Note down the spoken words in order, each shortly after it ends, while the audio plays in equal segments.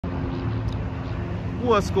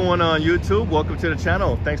What's going on, YouTube? Welcome to the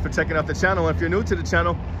channel. Thanks for checking out the channel. If you're new to the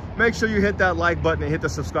channel, make sure you hit that like button and hit the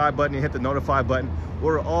subscribe button and hit the notify button.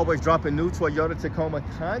 We're always dropping new Toyota Tacoma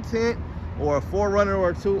content, or a 4Runner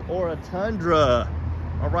or two, or a Tundra.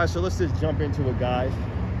 All right, so let's just jump into it, guys.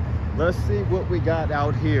 Let's see what we got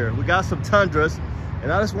out here. We got some Tundras,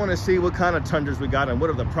 and I just want to see what kind of Tundras we got and what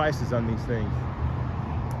are the prices on these things.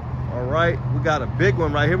 All right, we got a big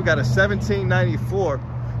one right here. We got a 1794.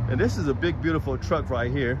 And this is a big, beautiful truck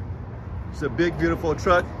right here. It's a big, beautiful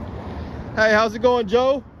truck. Hey, how's it going,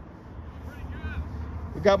 Joe? Pretty good.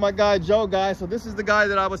 We got my guy, Joe, guys. So this is the guy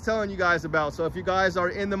that I was telling you guys about. So if you guys are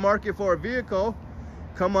in the market for a vehicle,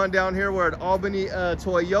 come on down here. We're at Albany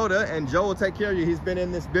Toyota, and Joe will take care of you. He's been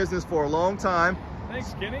in this business for a long time.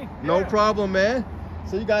 Thanks, Skinny. No problem, man.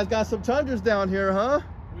 So you guys got some Tundras down here, huh?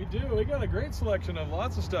 We do. We got a great selection of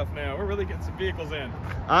lots of stuff now. We're really getting some vehicles in.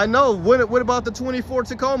 I know. What about the 24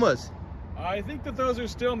 Tacomas? I think that those are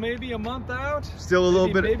still maybe a month out. Still a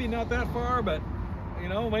little bit. Maybe not that far, but you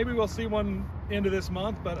know, maybe we'll see one into this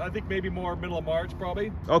month. But I think maybe more middle of March,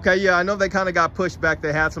 probably. Okay, yeah, I know they kind of got pushed back.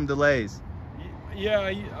 They had some delays.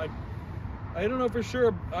 Yeah, I don't know for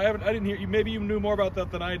sure. I didn't hear you. Maybe you knew more about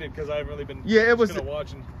that than I did, because I haven't really been. Yeah, it was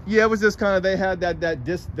watching. Yeah, it was just kind of, they had that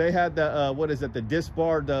disc. They had the what is it? The disc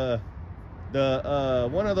bar, the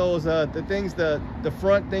one of those the things, the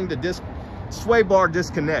front thing, the disc sway bar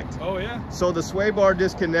disconnect. Oh yeah. So the sway bar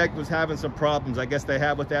disconnect was having some problems, I guess they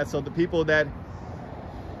had with that. So the people that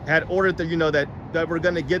had ordered the, you know, that were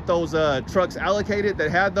going to get those trucks allocated, that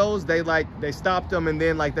had those, they stopped them, and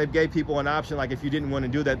then like they gave people an option, like if you didn't want to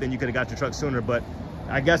do that, then you could have got your truck sooner. But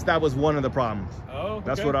I guess that was one of the problems. Oh, okay.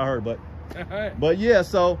 That's what I heard. But right. But yeah,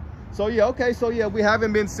 so yeah, okay, so yeah, we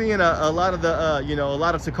haven't been seeing a lot of the you know, a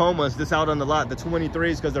lot of Tacomas just out on the lot, the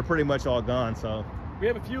 23s, because they're pretty much all gone. So we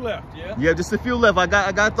have a few left. Yeah, just a few left. I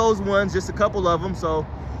got those ones, just a couple of them.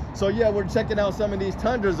 So yeah, we're checking out some of these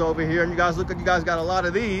Tundras over here, and you guys look like you guys got a lot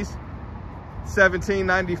of these.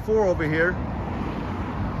 1794 over here.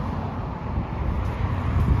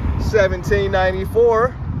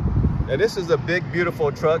 1794. Now this is a big,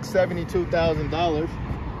 beautiful truck, $72,000.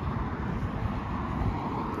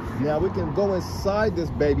 Now we can go inside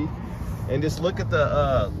this baby and just look at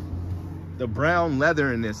the brown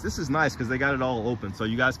leather in this. This is nice because they got it all open, so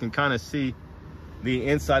you guys can kind of see the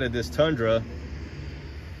inside of this Tundra.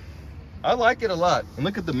 I like it a lot. And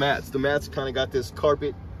look at the mats. The mats kind of got this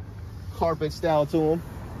carpet style to them.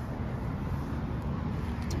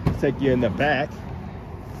 Let's take you in the back.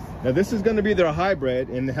 Now this is going to be their hybrid,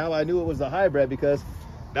 and how I knew it was a hybrid, because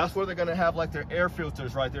that's where they're going to have like their air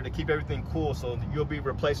filters right there to keep everything cool. So you'll be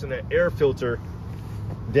replacing the air filter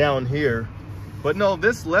down here. But no,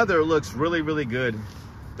 this leather looks really, really good.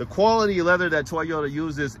 The quality leather that Toyota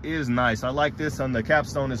uses is nice. I like this on the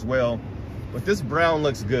capstone as well. But this brown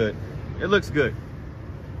looks good. It looks good.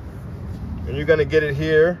 And you're going to get it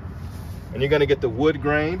here. And you're going to get the wood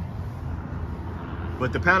grain.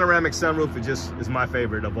 But the panoramic sunroof is my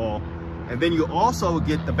favorite of all. And then you also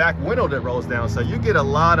get the back window that rolls down. So you get a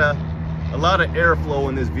lot of airflow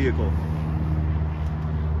in this vehicle.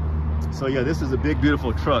 So yeah, this is a big,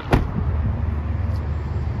 beautiful truck.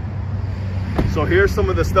 So here's some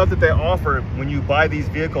of the stuff that they offer when you buy these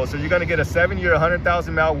vehicles. So you're going to get a 7-year,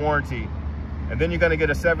 100,000-mile warranty. And then you're going to get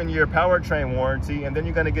a 7-year powertrain warranty. And then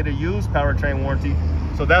you're going to get a used powertrain warranty.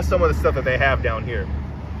 So that's some of the stuff that they have down here.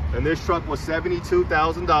 And this truck was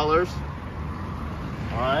 $72,000.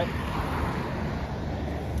 All right.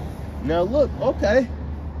 Now look, okay.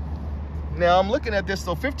 Now I'm looking at this.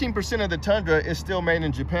 So 15% of the Tundra is still made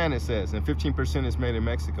in Japan, it says. And 15% is made in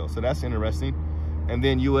Mexico. So that's interesting. And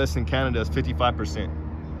then US and Canada is 55%.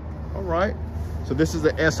 All right. So this is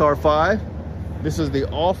the SR5. This is the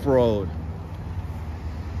off-road.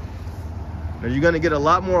 Now you're going to get a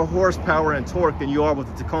lot more horsepower and torque than you are with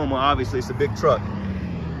the Tacoma. Obviously, it's a big truck.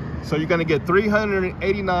 So you're going to get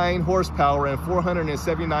 389 horsepower and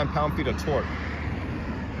 479 pound-feet of torque.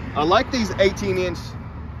 I like these 18-inch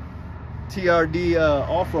TRD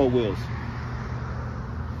off-road wheels.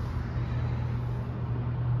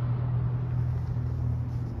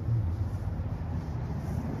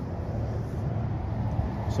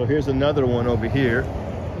 So here's another one over here.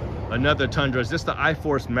 Another Tundra. Is this the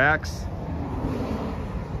iForce Max?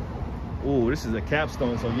 Oh, this is a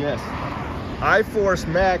capstone, so yes. iForce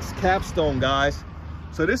Max capstone, guys.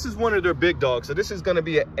 So this is one of their big dogs. So this is going to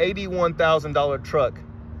be an $81,000 truck.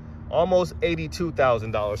 Almost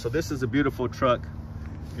 $82,000. So this is a beautiful truck.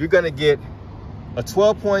 You're going to get a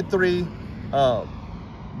 12.3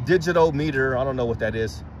 digital meter. I don't know what that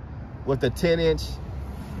is. With a 10-inch,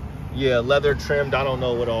 yeah, leather trimmed. I don't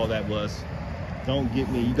know what all that was. Don't get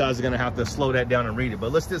me. You guys are gonna have to slow that down and read it.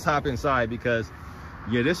 But let's just hop inside because,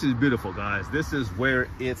 yeah, this is beautiful, guys. This is where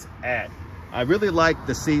it's at. I really like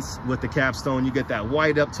the seats with the capstone. You get that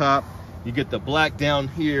white up top. You get the black down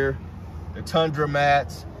here. The Tundra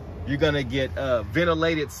mats. You're gonna get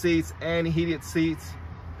ventilated seats and heated seats.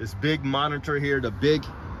 This big monitor here, the big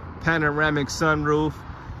panoramic sunroof.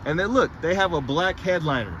 And then look, they have a black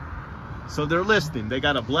headliner. So they're listing. They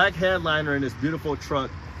got a black headliner in this beautiful truck.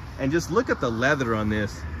 And just look at the leather on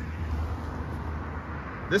this.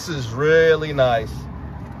 This is really nice.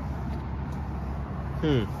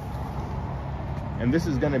 And this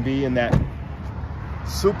is gonna be in that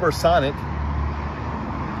supersonic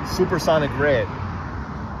red.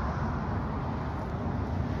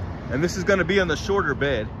 And this is gonna be on the shorter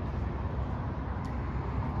bed.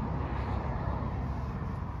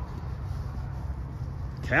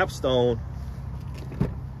 Capstone,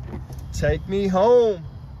 take me home.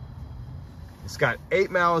 It's got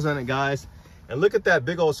 8 miles on it, guys. And look at that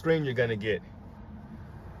big old screen you're gonna get.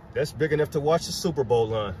 That's big enough to watch the Super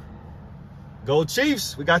Bowl on. Go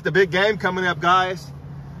Chiefs. We got the big game coming up, guys.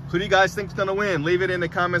 Who do you guys think is gonna win? Leave it in the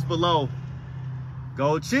comments below.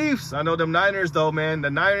 Go Chiefs. I know them Niners though, man. The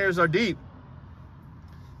Niners are deep.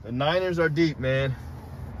 The Niners are deep, man.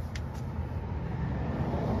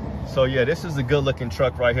 So yeah, this is a good looking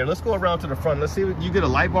truck right here. Let's go around to the front. Let's see if you get a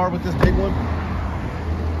light bar with this big one.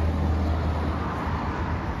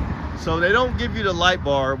 So they don't give you the light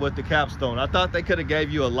bar with the capstone. I thought they could have gave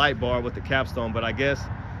you a light bar with the capstone, but I guess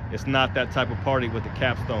it's not that type of party with the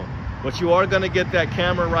capstone. But you are gonna get that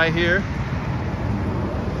camera right here.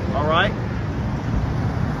 All right.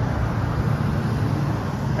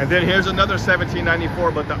 And then here's another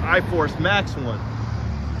 1794, but the iForce Max one.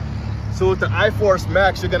 So with the iForce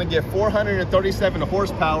Max, you're gonna get 437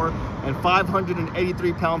 horsepower and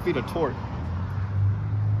 583 pound-feet of torque.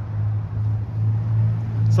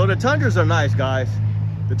 So the Tundras are nice, guys.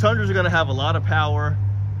 The Tundras are gonna have a lot of power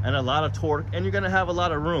and a lot of torque, and you're gonna have a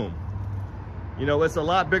lot of room. You know, it's a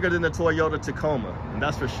lot bigger than the Toyota Tacoma, and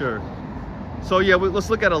that's for sure. So yeah, let's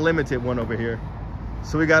look at a limited one over here.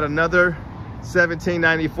 So we got another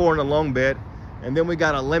 1794 in a long bed, and then we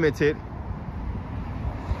got a limited.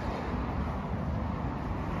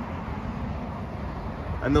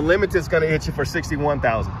 And the limited is gonna hit you for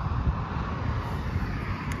 61,000.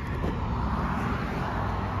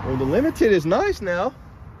 Well, the limited is nice now.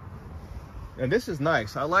 And this is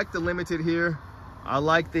nice. I like the limited here. I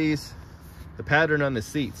like the pattern on the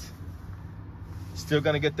seats. Still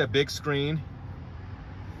gonna get that big screen.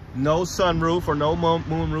 No sunroof or no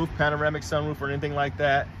moonroof, panoramic sunroof or anything like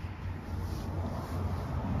that.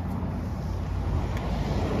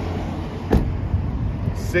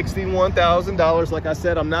 $61,000. Like I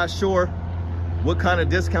said, I'm not sure what kind of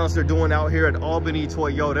discounts they're doing out here at Albany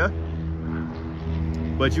Toyota,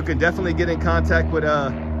 but you can definitely get in contact with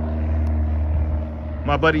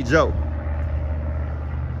my buddy Joe.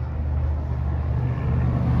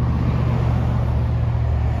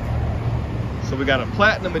 So we got a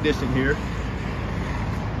platinum edition here.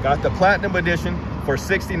 Got the platinum edition for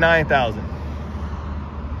 $69,000.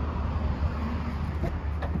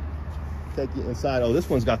 Take you inside. Oh, this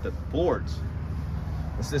one's got the boards.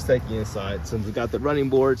 Let's just take you inside. So we got the running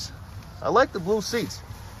boards. I like the blue seats.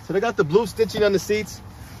 So they got the blue stitching on the seats.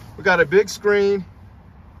 We got a big screen.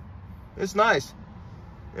 It's nice.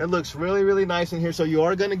 It looks really, really nice in here. So you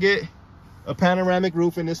are gonna get a panoramic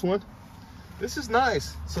roof in this one. This is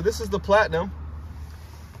nice. So this is the platinum.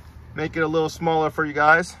 Make it a little smaller for you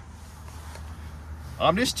guys.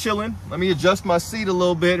 I'm just chilling. Let me adjust my seat a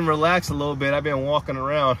little bit and relax a little bit. I've been walking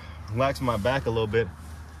around, relaxing my back a little bit.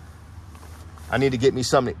 I need to get me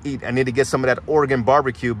something to eat. I need to get some of that Oregon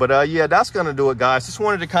barbecue. But yeah, that's gonna do it, guys. Just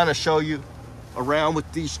wanted to kind of show you around with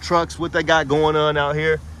these trucks, what they got going on out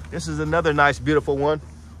here. This is another nice, beautiful one.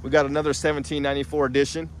 We got another 1794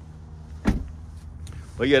 edition.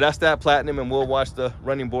 But yeah, that's that platinum, and we'll watch the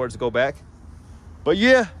running boards go back. But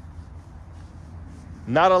yeah,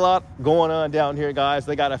 not a lot going on down here, guys.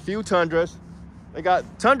 They got a few Tundras.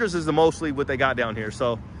 Tundras is mostly what they got down here.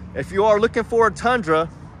 So if you are looking for a Tundra,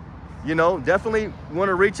 you know, definitely want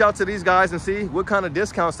to reach out to these guys and see what kind of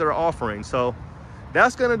discounts they're offering. So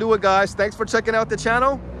that's gonna do it, guys. Thanks for checking out the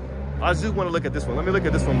channel. I do want to look at this one. Let me look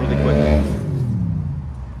at this one really quick,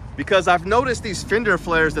 because I've noticed these fender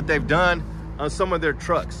flares that they've done on some of their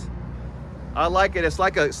trucks. I like it. It's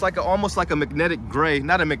like almost like a magnetic gray.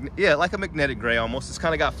 Not a yeah, like a magnetic gray almost. It's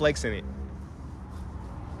kind of got flakes in it.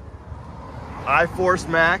 iForce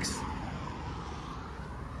Max.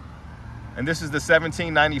 And this is the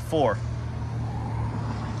 1794.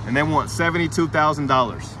 And they want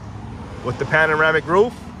 $72,000 with the panoramic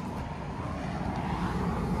roof.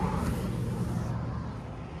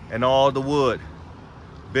 and all the wood.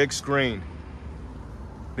 Big screen.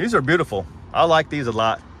 These are beautiful. I like these a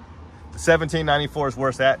lot. The $17.94 is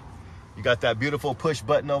worth that. You got that beautiful push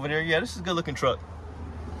button over there. Yeah, this is a good looking truck.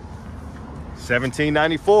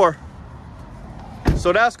 $17.94.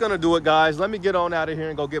 So that's gonna do it, guys. Let me get on out of here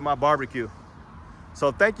and go get my barbecue.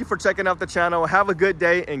 So thank you for checking out the channel. Have a good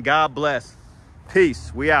day and God bless.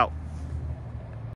 Peace. We out.